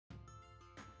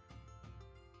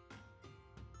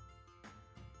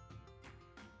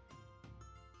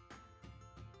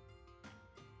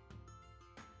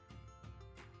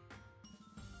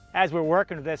As we're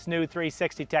working with this new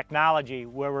 360 technology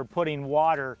where we're putting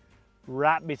water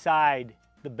right beside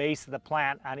the base of the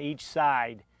plant on each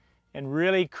side and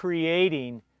really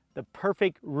creating the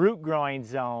perfect root growing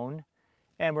zone,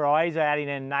 and we're always adding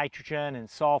in nitrogen and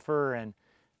sulfur and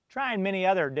trying many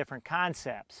other different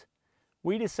concepts,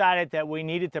 we decided that we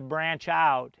needed to branch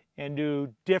out and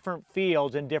do different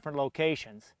fields in different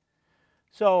locations.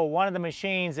 So one of the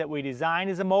machines that we designed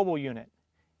is a mobile unit.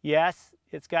 Yes,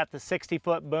 it's got the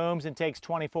 60-foot booms and takes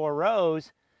 24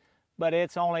 rows, but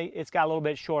it's got a little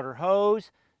bit shorter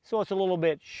hose, so it's a little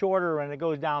bit shorter when it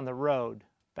goes down the road.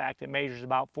 In fact, it measures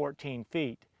about 14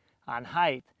 feet on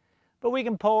height. But we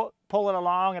can pull it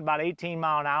along at about 18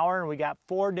 miles an hour, and we got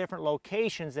 4 different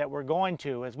locations that we're going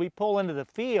to. As we pull into the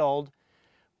field,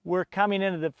 we're coming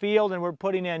into the field and we're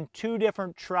putting in 2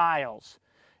 different trials.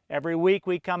 Every week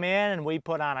we come in and we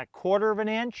put on a 1/4 of an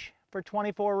inch for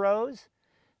 24 rows.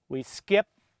 We skip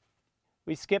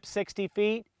 60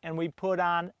 feet and we put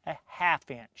on a 1/2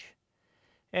 inch.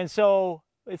 And so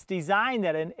it's designed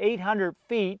that in 800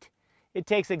 feet, it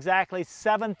takes exactly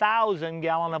 7,000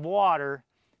 gallons of water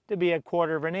to be a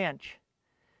 1/4 of an inch.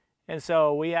 And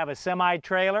so we have a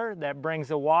semi-trailer that brings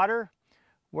the water.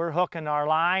 We're hooking our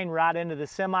line right into the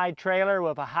semi-trailer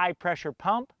with a high pressure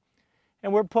pump,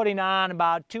 and we're putting on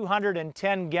about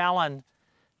 210 gallons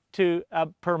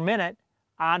per minute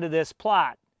onto this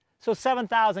plot. So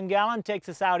 7,000 gallons takes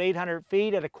us out 800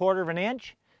 feet at a 1/4 of an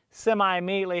inch. Semi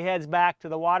immediately heads back to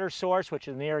the water source, which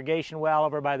is an irrigation well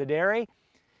over by the dairy,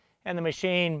 and the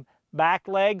machine back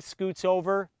leg scoots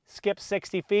over, skips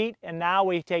 60 feet, and now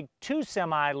we take 2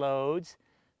 semi loads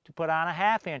to put on a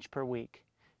 1/2 inch per week.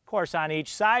 Of course, on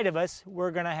each side of us,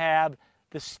 we're going to have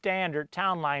the standard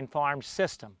town line farm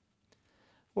system.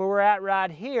 Where we're at right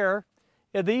here,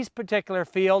 these particular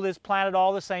field is planted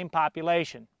all the same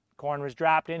population. Corn was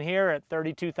dropped in here at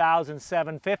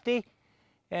 32,750,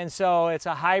 and so it's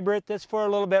a hybrid that's for a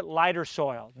little bit lighter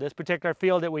soil. This particular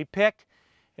field that we picked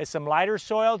is some lighter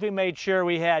soils. We made sure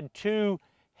we had 2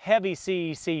 heavy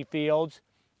CEC fields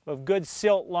with good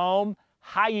silt loam,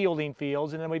 high yielding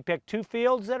fields, and then we picked 2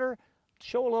 fields that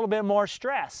show a little bit more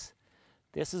stress.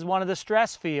 This is one of the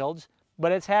stress fields,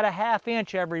 but it's had a 1/2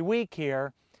 inch every week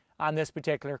here on this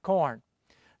particular corn.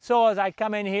 So as I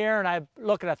come in here and I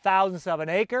look at a thousandth of an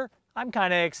acre, I'm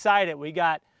kind of excited. We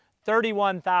got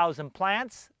 31,000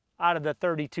 plants out of the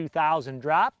 32,000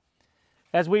 drop.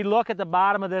 As we look at the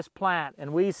bottom of this plant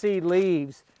and we see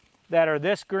leaves that are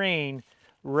this green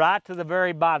right to the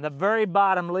very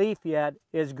bottom leaf yet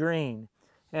is green.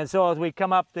 And so as we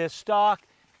come up this stalk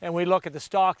and we look at the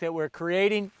stalk that we're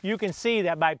creating, you can see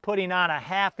that by putting on a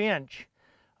 1/2 inch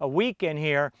a week in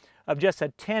here of just a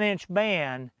 10-inch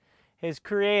band has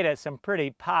created some pretty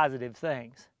positive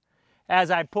things. As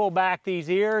I pull back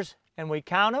these ears and we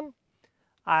count them,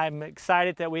 I'm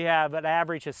excited that we have an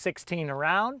average of 16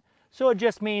 around. So it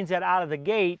just means that out of the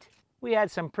gate, we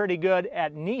had some pretty good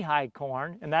at knee-high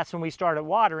corn, and that's when we started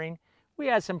watering. We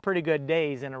had some pretty good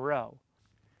days in a row.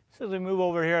 So as we move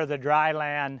over here to the dry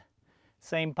land,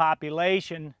 same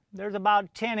population, there's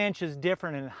about 10 inches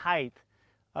different in height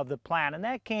of the plant, and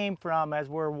that came from, as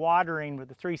we're watering with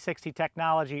the 360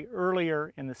 technology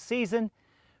earlier in the season,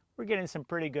 we're getting some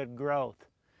pretty good growth.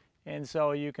 And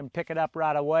so you can pick it up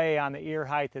right away on the ear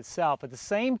height itself. At the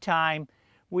same time,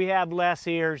 we have less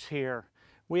ears here.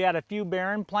 We had a few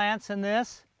barren plants in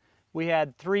this. We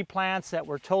had 3 plants that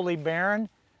were totally barren,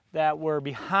 that were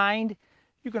behind.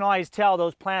 You can always tell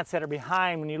those plants that are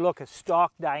behind when you look at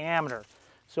stalk diameter.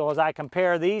 So as I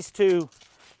compare these 2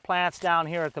 plants down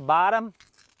here at the bottom,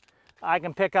 I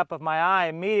can pick up with my eye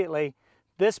immediately,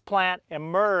 this plant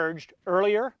emerged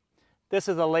earlier. This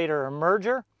is a later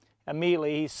emerger.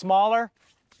 Immediately he's smaller,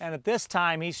 and at this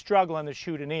time he's struggling to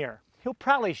shoot an ear. He'll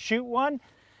probably shoot one.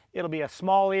 It'll be a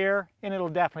small ear, and it'll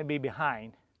definitely be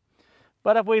behind.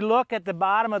 But if we look at the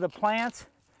bottom of the plants,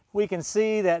 we can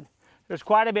see that there's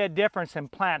quite a bit of difference in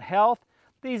plant health.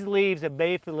 These leaves have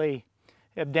basically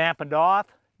dampened off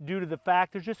due to the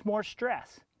fact there's just more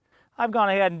stress. I've gone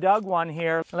ahead and dug one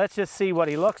here. Let's just see what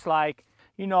he looks like.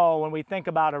 You know, when we think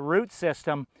about a root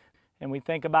system and we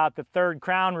think about the 3rd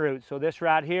crown root, so this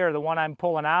right here, the one I'm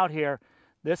pulling out here,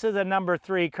 this is a number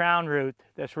 3 crown root,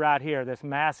 this right here, this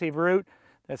massive root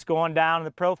that's going down in the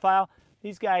profile.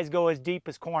 These guys go as deep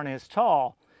as corn is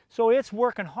tall. So it's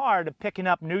working hard at picking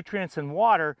up nutrients and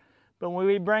water, but when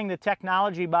we bring the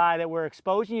technology by that we're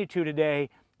exposing you to today,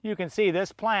 you can see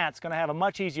this plant's going to have a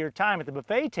much easier time at the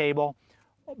buffet table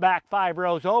back 5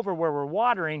 rows over where we're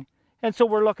watering. And so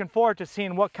we're looking forward to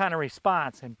seeing what kind of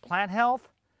response in plant health,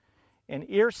 in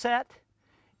ear set,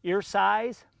 ear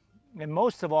size, and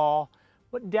most of all,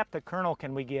 what depth of kernel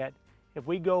can we get if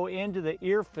we go into the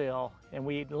ear fill and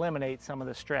we eliminate some of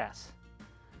the stress.